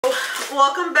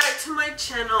welcome back to my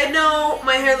channel. I know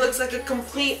my hair looks like a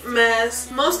complete mess.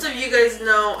 Most of you guys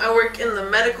know I work in the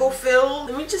medical field.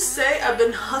 Let me just say I've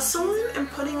been hustling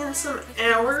and putting in some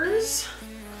hours.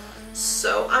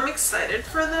 So I'm excited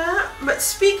for that. But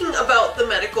speaking about the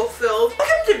medical field, I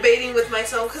kept debating with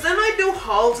myself because I know I do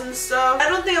hauls and stuff. I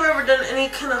don't think I've ever done any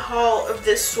kind of haul of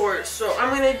this sort. So I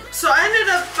ended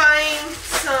up buying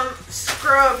some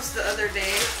scrubs the other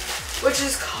day, which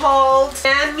is called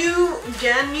JAANUU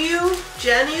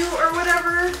or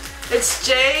whatever. It's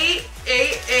JAANUU.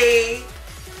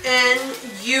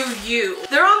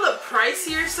 They're on the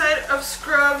pricier side of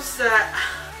scrubs that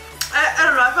I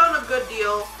don't know, I found a good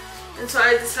deal. And so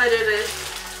I decided to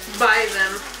buy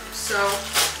them. So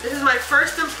this is my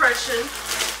first impression.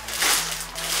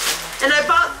 And I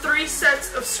bought 3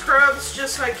 sets of scrubs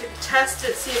just so I could test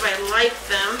it, see if I like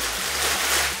them.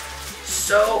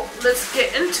 So let's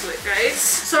get into it, guys.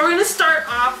 So we're gonna start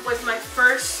off with my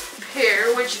first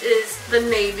pair, which is the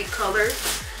navy color.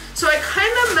 So I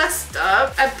kind of messed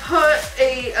up. I put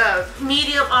a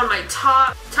medium on my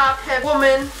top head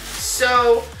woman.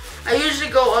 So I usually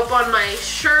go up on my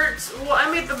shirts. Well, I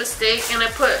made the mistake and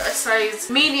I put a size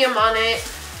medium on it,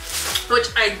 which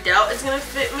I doubt is gonna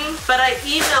fit me. But I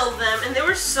emailed them and they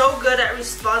were so good at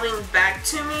responding back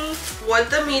to me what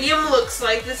the medium looks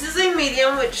like. This is a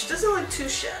medium, which doesn't look too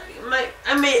shabby. Might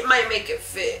make it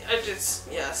fit. I don't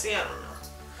know.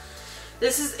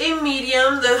 This is a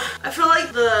medium. I feel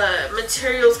like the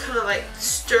material is kind of like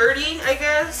sturdy, I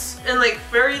guess, and like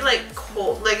very like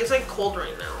cold. Like it's like cold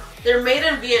right now. They're made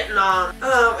in Vietnam.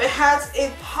 It has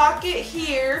a pocket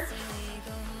here.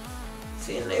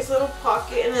 See, a nice little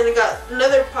pocket, and then it got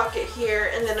another pocket here,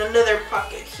 and then another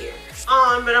pocket here.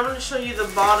 But I'm going to show you the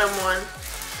bottom one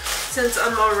since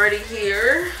I'm already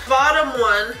here. Bottom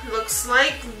one looks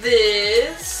like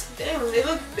this. Damn,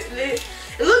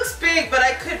 it looks big, but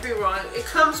I could be wrong. It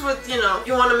comes with, you know,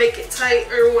 you want to make it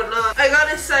tight or whatnot. I got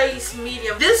a size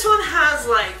medium. This one has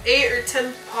like 8 or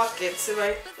 10 pockets, if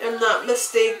I am not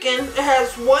mistaken. It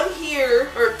has one here,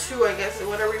 or 2, I guess,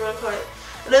 whatever you want to call it.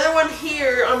 Another one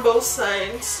here on both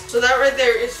sides. So that right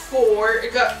there is 4.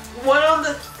 It got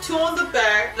 2 on the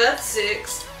back. That's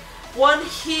 6. 1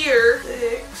 here,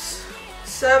 6,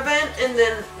 7, and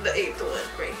then the 8th one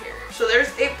right here. So there's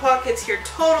 8 pockets here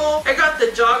total. I got the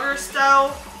jogger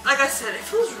style. Like I said, it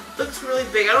looks really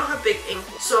big. I don't have big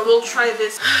ankles, so we'll try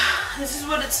this. This is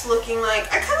what it's looking like.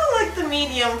 I kind of like the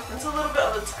medium. It's a little bit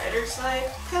on the tighter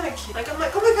side. Kind of cute. Like I'm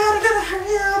like, oh my god, I gotta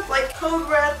hurry up. Like code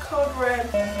red, code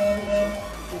red.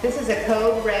 This is a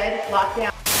code red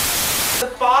lockdown.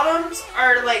 The bottoms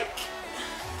are like,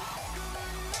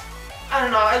 I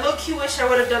don't know. I low-key wish I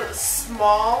would have done the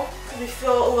small because they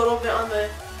feel a little bit on the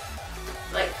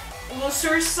like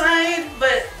looser side,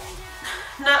 but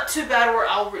not too bad where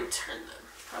I'll return them.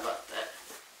 How about that?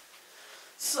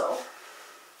 So,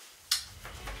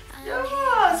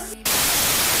 yes.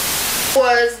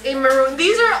 Was a maroon.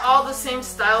 These are all the same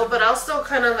style, but I'll still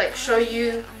kind of like show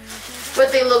you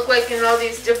what they look like in all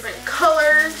these different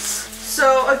colors.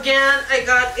 So again, I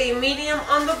got a medium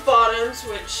on the bottoms,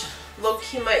 which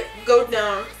low-key might go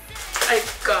down. I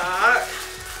got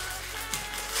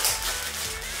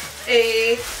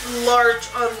a large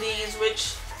on these,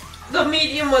 which the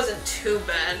medium wasn't too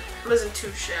bad. It wasn't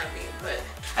too shabby, but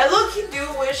I low-key do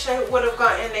wish I would have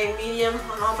gotten a medium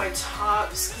on all my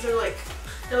tops because they're like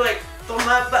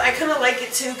but I kind of like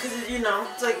it too because, you know,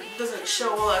 it's like it doesn't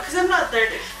show a lot because I'm not there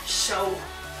to show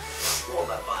all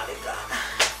my body got.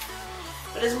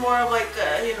 But it's more of like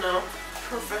you know,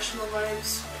 professional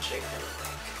vibes, which I kind of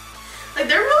like. Like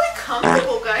they're really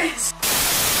comfortable, guys.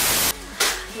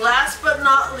 Last but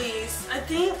not least, I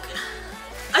feel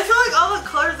like all the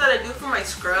colors that I do for my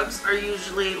scrubs are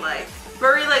usually like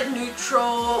very like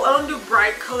neutral. I don't do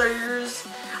bright colors.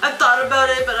 I've thought about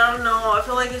it, but I don't know. I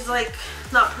feel like it's like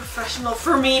not professional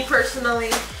for me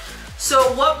personally.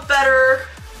 So what better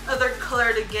other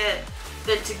color to get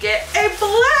than to get a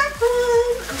black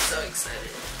one? I'm so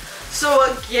excited. So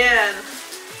again,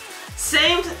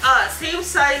 same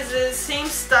sizes, same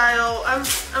style. I'm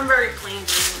very plain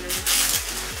today.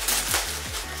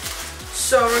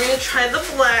 So we're gonna try the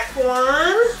black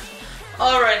one.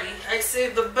 Alrighty, I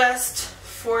saved the best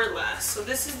for last. So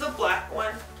this is the black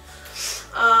one.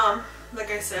 Like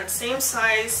I said, same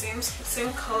size,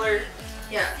 same color.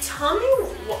 Yeah, tell me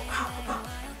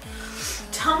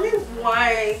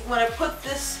why when I put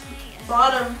this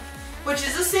bottom, which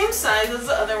is the same size as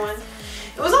the other one,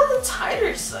 it was on the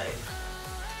tighter side.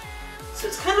 So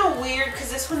it's kind of weird because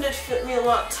this one did fit me a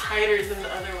lot tighter than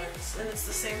the other ones, and it's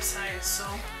the same size, so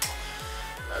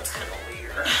that's kind of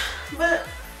weird. But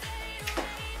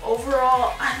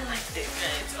overall, I liked it,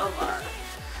 guys, a lot.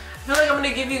 I feel like I'm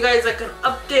gonna give you guys like an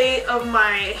update of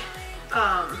my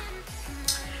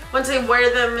once I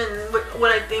wear them and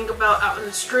what I think about out in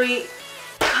the street.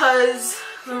 Because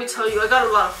let me tell you, I got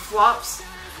a lot of flops.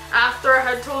 After I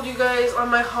had told you guys on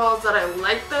my hauls that I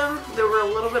liked them, there were a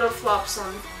little bit of flops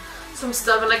on some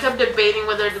stuff, and I kept debating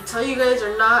whether to tell you guys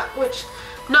or not, which,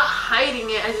 not hiding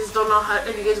it, I just don't know how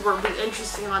if you guys would be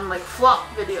interested on like flop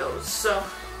videos. So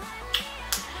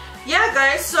yeah,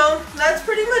 guys, so that's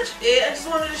pretty much it. I just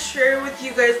wanted to share with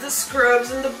you guys the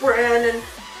scrubs and the brand, and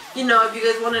you know, if you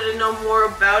guys wanted to know more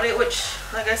about it, which,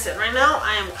 like I said, right now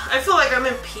I feel like I'm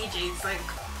in PJs. Like,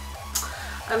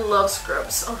 I love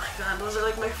scrubs. Oh my god, those are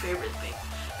like my favorite thing.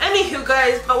 Anywho,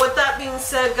 guys, but with that being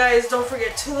said, guys, don't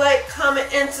forget to like,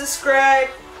 comment, and subscribe.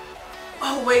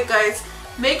 Oh wait, guys,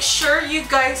 make sure you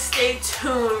guys stay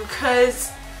tuned,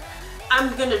 because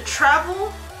I'm gonna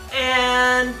travel,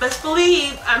 and best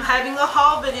believe I'm having a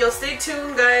haul video. Stay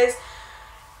tuned, guys.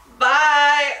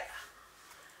 Bye.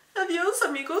 Adios,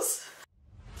 amigos.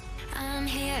 I'm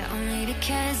here only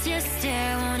because your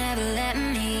stare won't ever let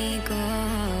me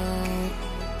go.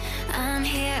 I'm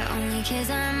here only because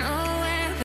I'm